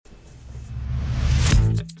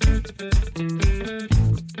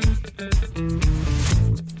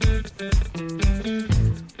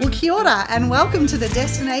Well, kia ora and welcome to the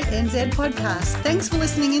Destinate NZ podcast. Thanks for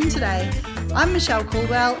listening in today. I'm Michelle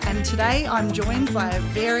Caldwell and today I'm joined by a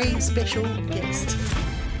very special guest.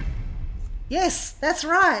 Yes, that's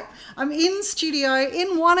right. I'm in studio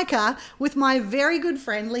in Wanaka with my very good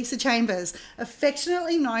friend Lisa Chambers,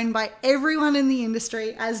 affectionately known by everyone in the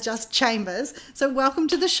industry as just Chambers. So welcome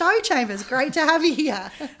to the show, Chambers. Great to have you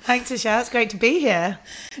here. Thanks, Michelle. It's great to be here.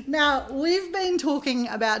 Now, we've been talking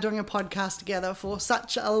about doing a podcast together for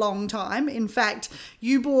such a long time. In fact,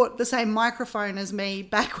 you bought the same microphone as me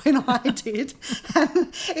back when I did.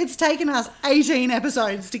 And it's taken us 18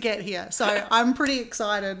 episodes to get here. So I'm pretty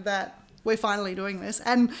excited that we're finally doing this,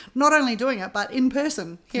 and not only doing it, but in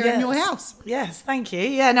person here in your house. Yes, thank you.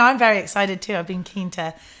 Yeah, no, I'm very excited too. I've been keen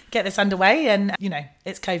to get this underway, and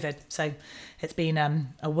it's COVID, so it's been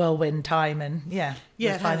a whirlwind time, and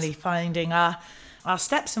we're finally finding our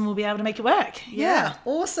steps, and we'll be able to make it work. Yeah,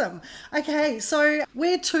 awesome. Okay, so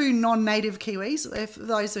we're two non-native Kiwis. If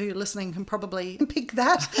those who are listening can probably pick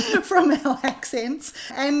that from our accents.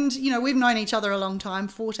 And, we've known each other a long time,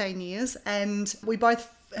 14 years, and we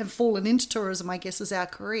both have fallen into tourism, I guess, as our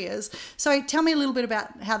careers. So tell me a little bit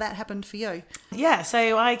about how that happened for you. Yeah,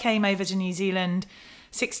 so I came over to New Zealand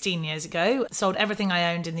 16 years ago, sold everything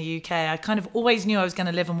I owned in the UK. I kind of always knew I was going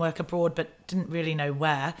to live and work abroad, but didn't really know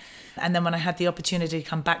where. And then when I had the opportunity to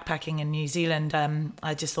come backpacking in New Zealand,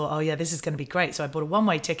 I just thought, this is going to be great. So I bought a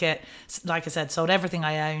one-way ticket. Like I said, sold everything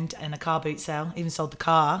I owned in a car boot sale, even sold the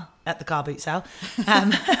car at the car boot sale,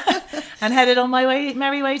 and headed on my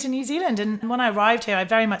merry way to New Zealand. And when I arrived here, I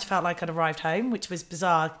very much felt like I'd arrived home, which was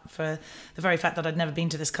bizarre for the very fact that I'd never been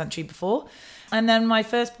to this country before. And then my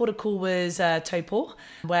first port of call was Taupo,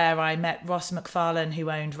 where I met Ross McFarlane, who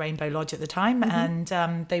owned Rainbow Lodge at the time, and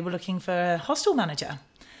they were looking for a hostel manager.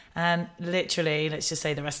 And literally, let's just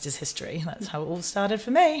say the rest is history. That's how it all started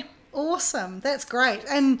for me. Awesome. That's great.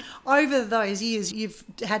 And over those years, you've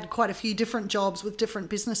had quite a few different jobs with different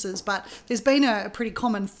businesses, but there's been a pretty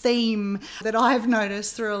common theme that I've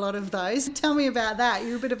noticed through a lot of those. Tell me about that.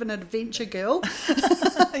 You're a bit of an adventure girl.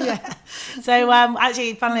 Yeah. So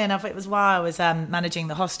actually, funnily enough, it was while I was managing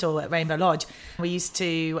the hostel at Rainbow Lodge. We used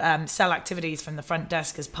to sell activities from the front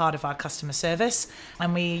desk as part of our customer service.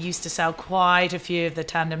 And we used to sell quite a few of the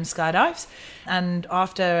tandem skydives. And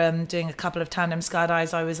after doing a couple of tandem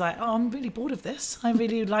skydives, I was like, I'm really bored of this. I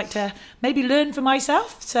really would like to maybe learn for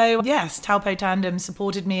myself. So yes, Taupo Tandem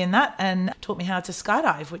supported me in that and taught me how to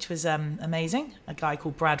skydive, which was amazing. A guy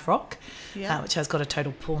called Brad Rock, which has got a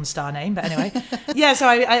total porn star name. But anyway, so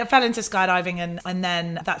I fell into skydiving and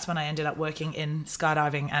then that's when I ended up working in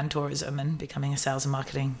skydiving and tourism and becoming a sales and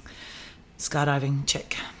marketing skydiving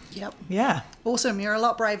chick. Yep. Yeah. Awesome. You're a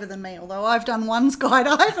lot braver than me, although I've done one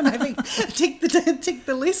skydive and I think tick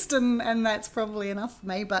the list and that's probably enough for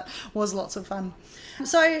me, but was lots of fun.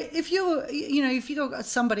 So if you're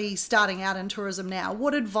somebody starting out in tourism now,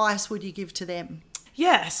 what advice would you give to them?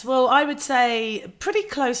 Yes, well, I would say pretty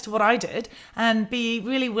close to what I did and be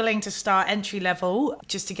really willing to start entry level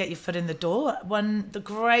just to get your foot in the door. The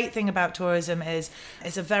great thing about tourism is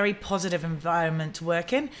it's a very positive environment to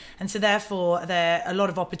work in. And so therefore, a lot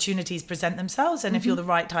of opportunities present themselves. And if you're the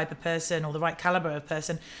right type of person or the right caliber of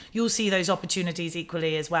person, you'll see those opportunities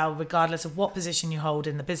equally as well, regardless of what position you hold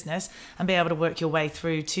in the business and be able to work your way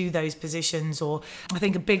through to those positions. Or I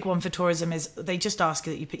think a big one for tourism is they just ask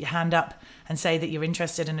you that you put your hand up and say that you're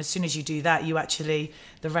interested, and as soon as you do that,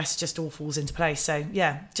 the rest just all falls into place. So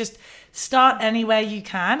just start anywhere you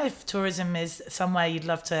can if tourism is somewhere you'd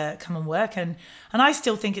love to come and work, and I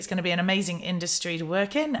still think it's going to be an amazing industry to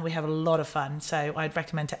work in. We have a lot of fun, so I'd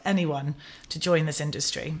recommend to anyone to join this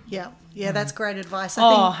industry. That's great advice.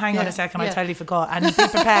 Hang on a second, I totally forgot. And be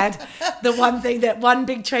prepared. One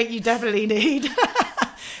big trait you definitely need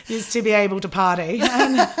is to be able to party,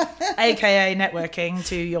 aka networking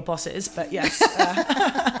to your bosses. But yes.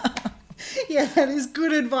 Yeah, that is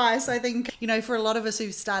good advice. I think, for a lot of us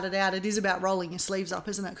who've started out, it is about rolling your sleeves up,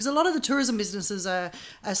 isn't it? Because a lot of the tourism businesses are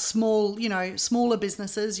small, smaller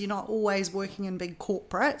businesses. You're not always working in big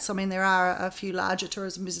corporates. I mean, there are a few larger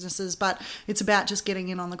tourism businesses, but it's about just getting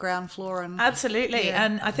in on the ground floor. Absolutely. Yeah.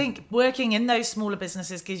 And I think working in those smaller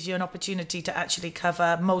businesses gives you an opportunity to actually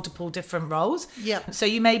cover multiple different roles. Yeah. So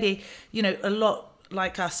you may be, a lot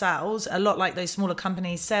like ourselves, a lot like those smaller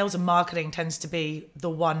companies, sales and marketing tends to be the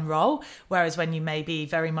one role. Whereas when you may be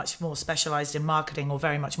very much more specialised in marketing or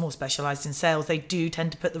very much more specialised in sales, they do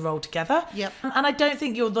tend to put the role together. Yep. And I don't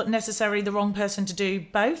think you're not necessarily the wrong person to do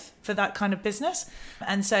both for that kind of business.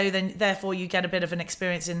 And so then therefore you get a bit of an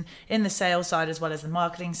experience in the sales side as well as the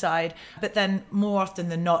marketing side. But then more often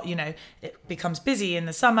than not, it becomes busy in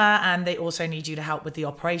the summer and they also need you to help with the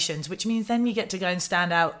operations, which means then you get to go and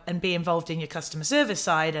stand out and be involved in your customer service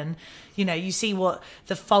side, and you see what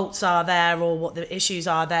the faults are there or what the issues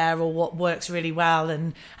are there or what works really well,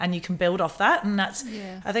 and you can build off that. And that's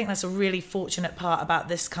I think that's a really fortunate part about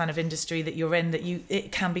this kind of industry that you're in, that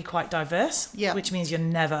it can be quite diverse, which means you're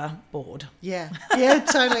never bored. Yeah,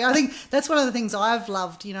 totally. I think that's one of the things I've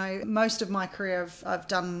loved. Most of my career I've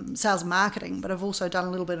done sales and marketing, but I've also done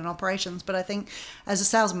a little bit in operations. But I think as a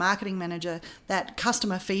sales and marketing manager, that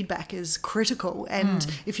customer feedback is critical. And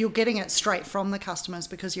if you're getting it straight from the customers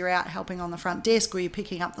because you're out helping on the front desk, or you're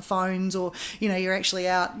picking up the phones, or you're actually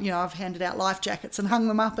out, I've handed out life jackets and hung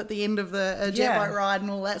them up at the end of the jet boat ride and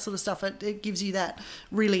all that sort of stuff. It gives you that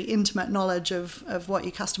really intimate knowledge of what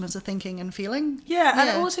your customers are thinking and feeling. And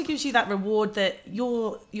it also gives you that reward that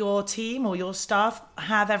your team or your staff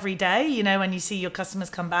have every day, when you see your customers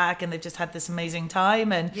come back and they've just had this amazing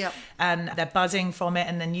time and they're buzzing from it,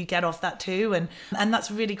 and then you get off that too, and that's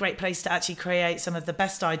a really great place to actually create some of the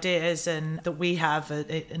best ideas and that we have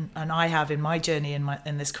and I have in my journey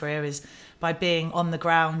in this career, is by being on the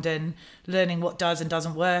ground and learning what does and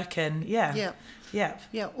doesn't work. And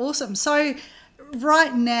awesome. So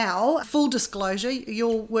right now, full disclosure,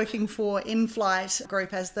 you're working for InFlight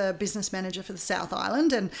Group as the business manager for the South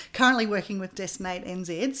Island and currently working with Destinate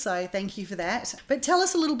NZ, so thank you for that. But tell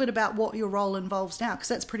us a little bit about what your role involves now, because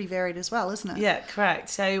that's pretty varied as well, isn't it? Yeah, correct.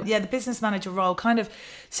 So the business manager role kind of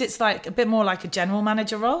sits like a bit more like a general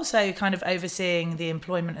manager role, so kind of overseeing the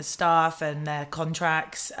employment of staff and their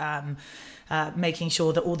contracts, making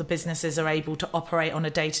sure that all the businesses are able to operate on a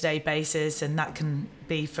day-to-day basis, and that can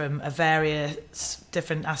be from a various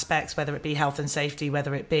different aspects, whether it be health and safety,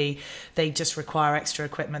 whether it be they just require extra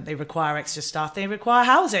equipment, they require extra staff, they require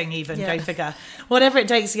housing even, go figure. Whatever it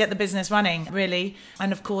takes to get the business running, really.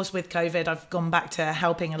 And of course with COVID, I've gone back to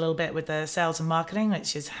helping a little bit with the sales and marketing,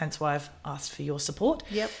 which is hence why I've asked for your support.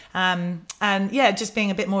 And just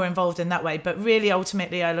being a bit more involved in that way. But really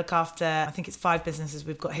ultimately I look after, I think it's 5 businesses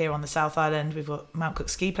we've got here on the South Island. We've got Mount Cook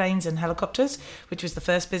Ski Planes and Helicopters, which was the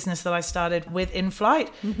first business that I started with InFlight.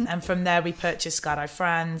 And from there we purchased Skydive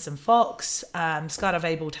France and Fox, Skydive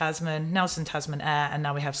Able Tasman, Nelson Tasman Air, and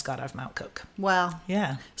now we have Skydive Mount Cook. Wow.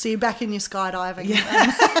 Yeah. So you're back in your skydiving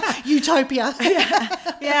utopia.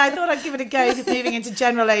 I thought I'd give it a go moving into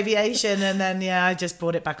general aviation, and then I just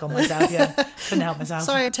brought it back on myself. Couldn't help myself.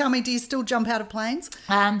 So tell me, do you still jump out of planes?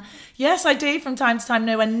 Yes, I do from time to time,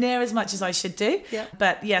 nowhere near as much as I should do.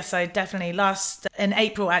 But yes, I definitely in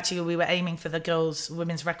April actually we were aiming for the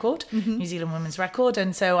women's record, New Zealand women's record,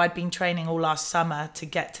 and so I'd been training all last summer to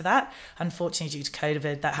get to that. Unfortunately, due to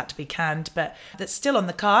COVID, that had to be canned, but that's still on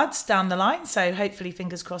the cards down the line, so hopefully,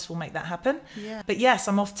 fingers crossed, we'll make that happen. But yes,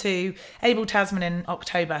 I'm off to Able Tasman in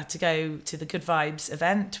October to go to the Good Vibes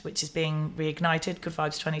event, which is being reignited, Good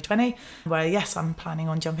Vibes 2020, where yes, I'm planning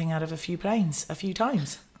on jumping out of a few planes a few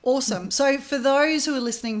times. Awesome. So for those who are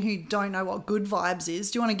listening who don't know what Good Vibes is,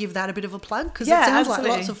 do you want to give that a bit of a plug? Because it sounds like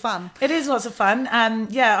lots of fun. It is lots of fun.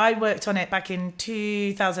 I worked on it back in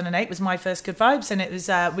 2008, was my first Good Vibes, and it was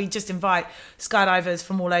we just invite skydivers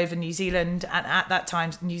from all over New Zealand, and at that time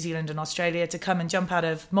New Zealand and Australia, to come and jump out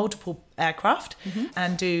of multiple aircraft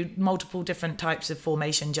and do multiple different types of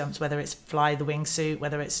formation jumps, whether it's fly the wingsuit,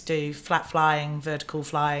 whether it's do flat flying, vertical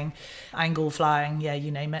flying, angle flying, you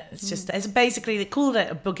name it. It's basically, they called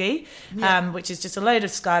it a boogie, which is just a load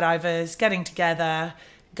of skydivers getting together,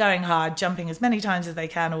 going hard, jumping as many times as they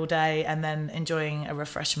can all day, and then enjoying a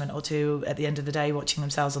refreshment or two at the end of the day, watching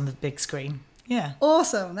themselves on the big screen. Yeah.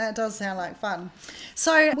 Awesome. That does sound like fun.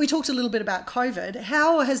 So we talked a little bit about COVID.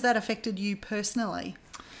 How has that affected you personally?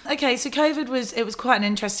 Okay, so COVID was quite an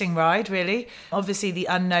interesting ride, really. Obviously, the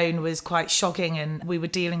unknown was quite shocking, and we were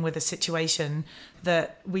dealing with a situation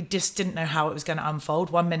that we just didn't know how it was going to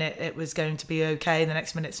unfold. One minute it was going to be okay, the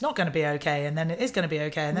next minute it's not going to be okay, and then it is going to be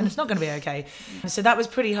okay, and then it's not going to be okay. So that was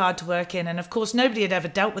pretty hard to work in, and of course nobody had ever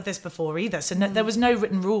dealt with this before either, so there was no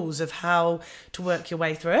written rules of how to work your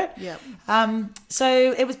way through it.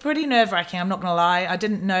 So it was pretty nerve-wracking, I'm not going to lie. I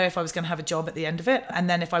didn't know if I was going to have a job at the end of it, and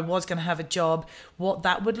then if I was going to have a job, what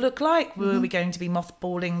that would would look like. Were we going to be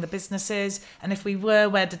mothballing the businesses? And if we were,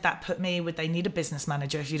 where did that put me? Would they need a business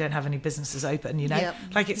manager if you don't have any businesses open, you know? Yep.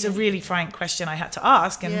 Like, it's a really frank question I had to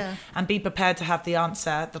ask, and be prepared to have the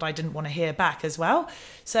answer that I didn't want to hear back as well.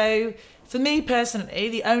 So for me personally,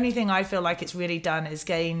 the only thing I feel like it's really done is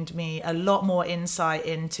gained me a lot more insight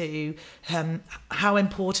into how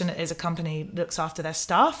important it is a company looks after their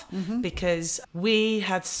staff, because we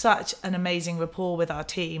had such an amazing rapport with our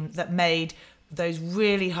team that made those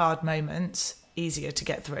really hard moments easier to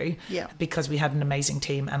get through, because we had an amazing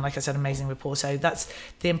team and, like I said, amazing rapport. So that's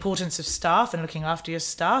the importance of staff, and looking after your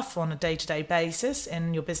staff on a day-to-day basis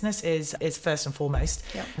in your business is first and foremost.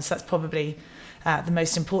 So that's probably the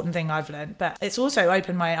most important thing I've learned. But it's also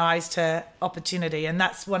opened my eyes to opportunity, and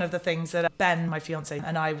that's one of the things that Ben, my fiance,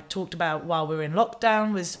 and I talked about while we were in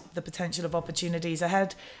lockdown, was the potential of opportunities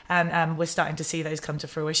ahead, and we're starting to see those come to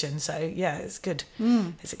fruition. So yeah, it's good.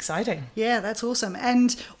 It's exciting. Yeah, that's awesome.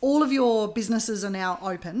 And all of your businesses are now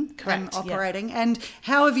open and operating. And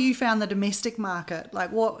how have you found the domestic market?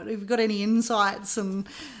 Like, what have you got any insights? And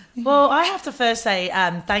well, I have to first say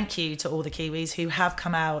thank you to all the Kiwis who have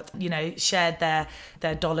come out, you know, shared their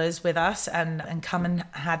dollars with us and come and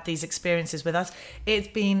had these experiences with us. It's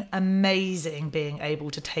been amazing being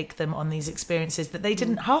able to take them on these experiences that they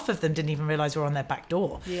didn't, half of them didn't even realise were on their back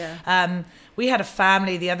door. We had a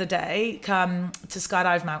family the other day come to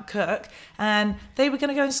skydive Mount Cook, and they were going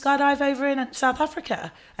to go and skydive over in South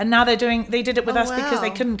Africa, and now they did it with us because they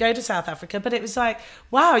couldn't go to South Africa. But it was like,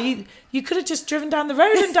 wow, you could have just driven down the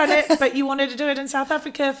road and done it, but you wanted to do it in South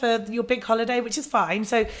Africa for your big holiday, which is fine.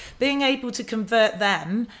 So being able to convert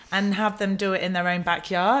them and have them do it in their own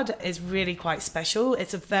backyard is really quite special.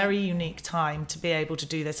 It's a very unique time to be able to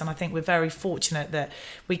do this, and I think we're very fortunate that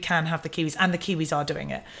we can have the Kiwis, and the Kiwis are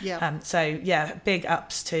doing it. So yeah, big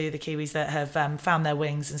ups to the Kiwis that have found their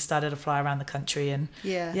wings and started to fly around the country and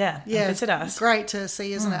and visit us. Great to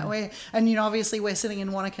see, isn't it? And you know, obviously we're sitting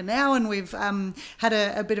in Wanaka now, and we've had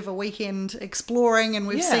a bit of a weekend exploring, and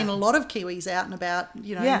we've seen a lot of Kiwis out and about,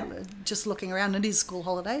 you know, just looking around. It is school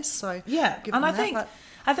holidays, so and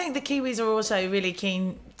I think the Kiwis are also really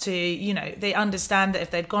keen to, you know, they understand that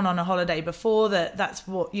if they'd gone on a holiday before, that's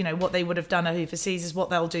what, you know, what they would have done overseas is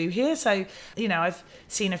what they'll do here. So, you know, I've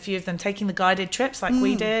seen a few of them taking the guided trips like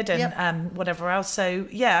we did, and whatever else. So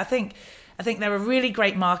yeah, I think they're a really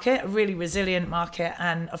great market, a really resilient market,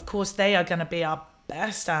 and of course they are going to be our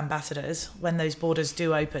best ambassadors when those borders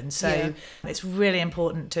do open. So it's really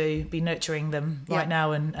important to be nurturing them right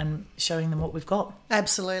now and showing them what we've got.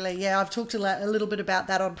 Absolutely. Yeah, I've talked a little bit about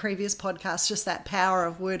that on previous podcasts, just that power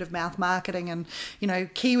of word of mouth marketing. And, you know,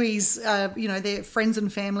 Kiwis, you know, their friends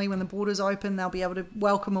and family, when the borders open, they'll be able to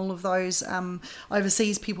welcome all of those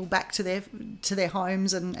overseas people back to their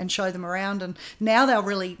homes and show them around. And now they'll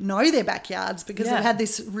really know their backyards because they've had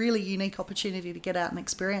this really unique opportunity to get out and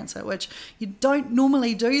experience it, which you don't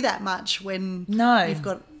normally do that much when you've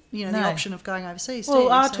got, you know, the option of going overseas.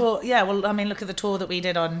 Well, tour, I mean, look at the tour that we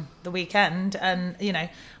did on the weekend, and, you know,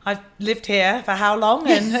 I've lived here for how long?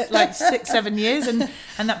 And like 6-7 years, and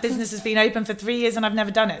that business has been open for 3 years and I've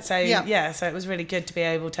never done it. So so it was really good to be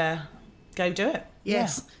able to go do it.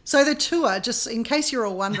 Yes. So the tour, just in case you're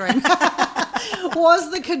all wondering,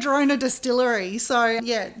 was the Cardrona Distillery. So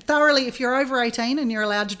yeah, thoroughly, if you're over 18 and you're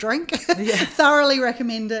allowed to drink, thoroughly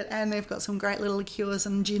recommend it. And they've got some great little liqueurs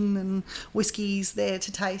and gin and whiskies there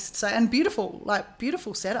to taste. So, and beautiful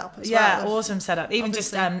setup as well. Yeah, awesome setup. Even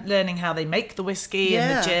obviously, just learning how they make the whiskey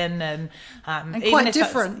and the gin, and quite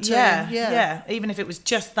different too. Even if it was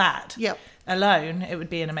just that. Alone, it would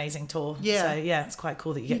be an amazing tour. So it's quite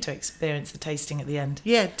cool that you get to experience the tasting at the end.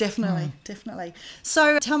 Yeah, definitely.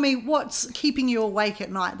 So tell me, what's keeping you awake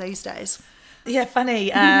at night these days? Yeah, funny.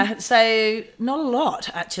 So not a lot,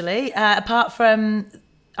 actually, apart from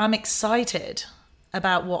I'm excited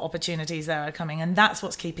about what opportunities there are coming, and that's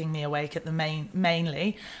what's keeping me awake at the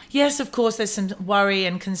mainly. Yes, of course, there's some worry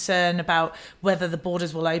and concern about whether the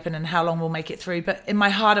borders will open and how long we'll make it through, but in my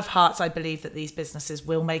heart of hearts, I believe that these businesses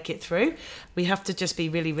will make it through. We have to just be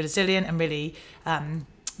really resilient and really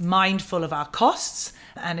mindful of our costs,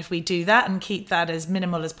 and if we do that and keep that as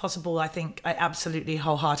minimal as possible, I absolutely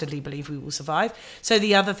wholeheartedly believe we will survive. So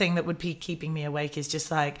the other thing that would be keeping me awake is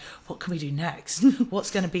just like, what can we do next?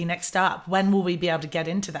 What's going to be next up? When will we be able to get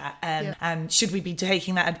into that? And should we be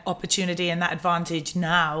taking that opportunity and that advantage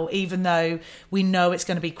now, even though we know it's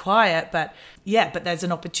going to be quiet, but there's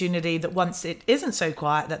an opportunity that once it isn't so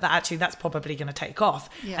quiet, that's probably going to take off.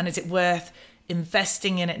 And is it worth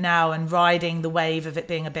investing in it now and riding the wave of it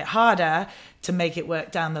being a bit harder to make it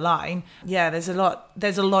work down the line. Yeah, there's a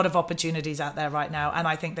lot of opportunities out there right now, and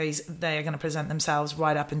I think they are going to present themselves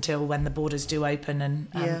right up until when the borders do open, and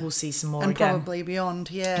we'll see some more and again. Probably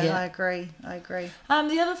beyond. Yeah, I agree.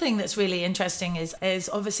 The other thing that's really interesting is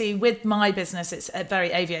obviously with my business, it's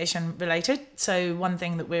very aviation related. So one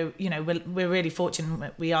thing that we're really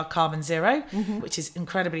fortunate, we are carbon zero, which is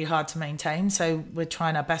incredibly hard to maintain. So we're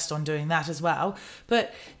trying our best on doing that as well.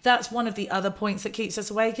 But that's one of the other points that keeps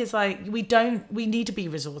us awake, is like we need to be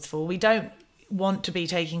resourceful. We don't want to be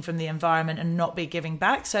taking from the environment and not be giving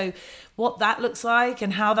back. So what that looks like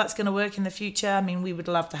and how that's going to work in the future, I mean, we would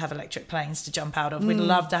love to have electric planes to jump out of. We'd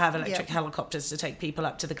love to have electric helicopters to take people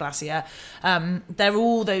up to the glacier. They're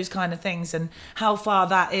all those kind of things, and how far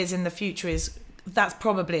that is in the future that's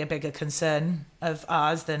probably a bigger concern of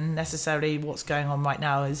ours than necessarily what's going on right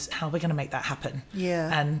now, is how we're going to make that happen.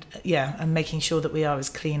 And making sure that we are as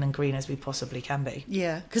clean and green as we possibly can be.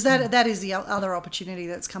 Because that is the other opportunity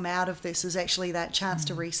that's come out of this, is actually that chance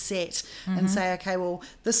to reset and say, okay, well,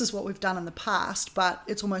 this is what we've done in the past, but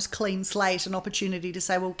it's almost clean slate, an opportunity to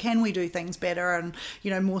say, well, can we do things better and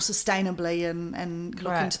more sustainably and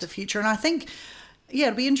look into the future. And I think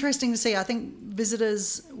it'll be interesting to see. I think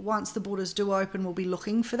visitors, once the borders do open, will be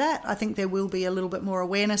looking for that. I think there will be a little bit more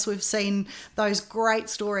awareness. We've seen those great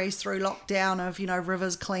stories through lockdown of,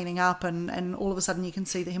 rivers cleaning up and all of a sudden you can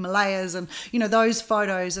see the Himalayas and, those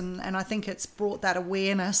photos. And I think it's brought that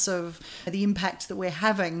awareness of the impact that we're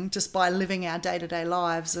having just by living our day-to-day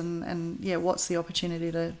lives and what's the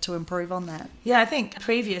opportunity to improve on that. Yeah, I think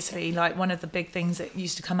previously, like one of the big things that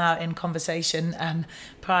used to come out in conversation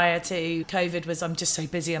prior to COVID was, I'm just so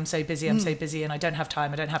busy, I'm so busy, and I don't have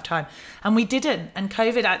time. And we didn't. And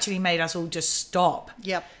COVID actually made us all just stop.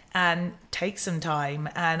 And take some time.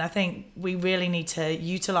 And I think we really need to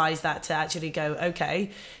utilize that to actually go,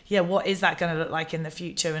 okay, what is that going to look like in the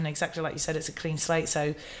future? And exactly like you said, it's a clean slate.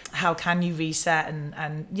 So how can you reset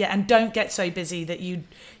and don't get so busy that you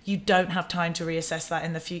don't have time to reassess that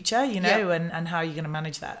in the future, and how are you going to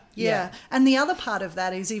manage that? And the other part of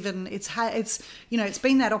that is it's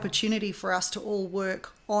been that opportunity for us to all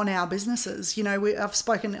work on our businesses. I've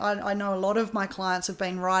spoken, I know a lot of my clients have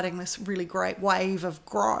been riding this really great wave of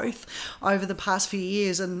growth over the past few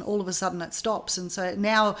years, and all of a sudden it stops. And so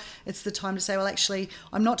now it's the time to say, well, actually,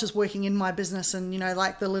 I'm not just working in my business and,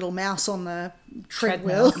 like the little mouse on the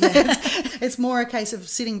treadmill. It's more a case of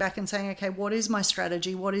sitting back and saying, okay, what is my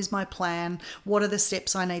strategy? What is my plan? What are the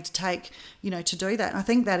steps I need to take, to do that? And I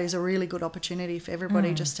think that is a really good opportunity for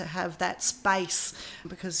everybody just to have that space,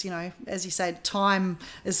 because, as you say, time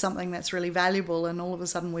is something that's really valuable, and all of a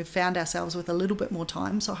sudden we've found ourselves with a little bit more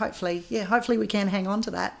time. So hopefully we can hang on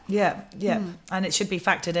to that. And it should be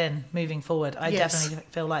factored in moving forward. I definitely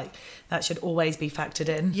feel like that should always be factored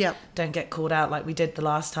in. Don't get caught out like we did the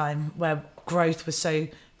last time, where growth was so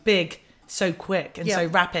big, so quick and so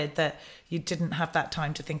rapid that you didn't have that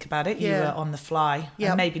time to think about it. You were on the fly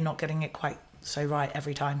and maybe not getting it quite so right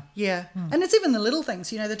every time. And it's even the little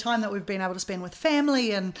things, the time that we've been able to spend with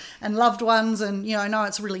family and loved ones. And, I know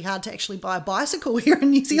it's really hard to actually buy a bicycle here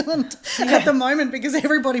in New Zealand at the moment, because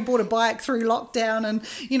everybody bought a bike through lockdown. And,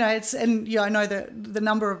 I know that the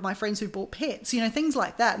number of my friends who bought pets, things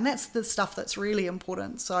like that. And that's the stuff that's really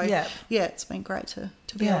important. So, it's been great to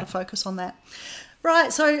be able to focus on that.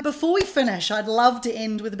 Right, so before we finish, I'd love to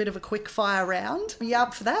end with a bit of a quick fire round. Are you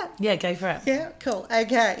up for that? Yeah, go for it. Yeah, cool.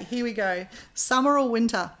 Okay, here we go. Summer or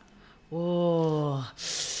winter? Oh.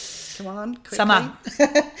 Come on, quickly. Summer.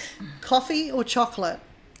 Coffee or chocolate?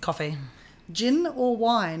 Coffee. Gin or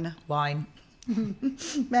wine? Wine.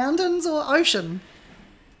 Mountains or ocean?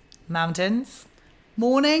 Mountains.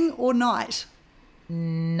 Morning or night?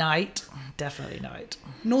 Night. Definitely night.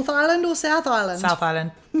 North Island or South Island? South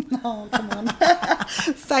Island. Oh, come on.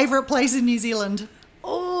 Favourite place in New Zealand?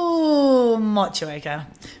 Oh, Motueka.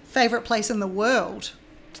 Favourite place in the world?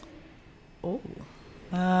 Oh,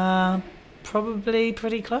 probably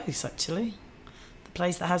pretty close, actually. The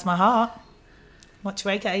place that has my heart.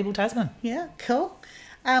 Motueka, Abel Tasman. Yeah, cool.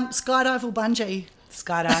 Skydive or bungee?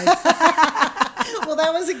 Skydive. Well,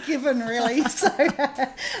 that was a given, really. So,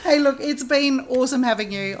 hey, look, it's been awesome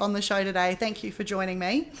having you on the show today. Thank you for joining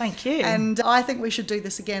me. Thank you. And I think we should do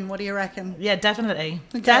this again. What do you reckon? Yeah, definitely.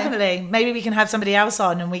 Okay. Definitely. Maybe we can have somebody else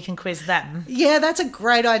on and we can quiz them. Yeah, that's a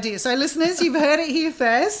great idea. So, listeners, you've heard it here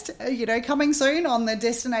first. Coming soon on the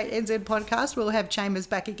Destinate NZ podcast, we'll have Chambers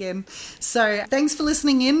back again. So, thanks for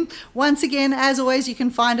listening in. Once again, as always, you can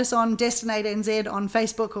find us on Destinate NZ on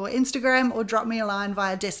Facebook or Instagram, or drop me a line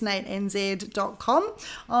via destinatenz.com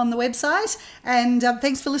on the website. And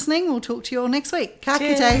thanks for listening. We'll talk to you all next week. Ka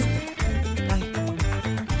kite.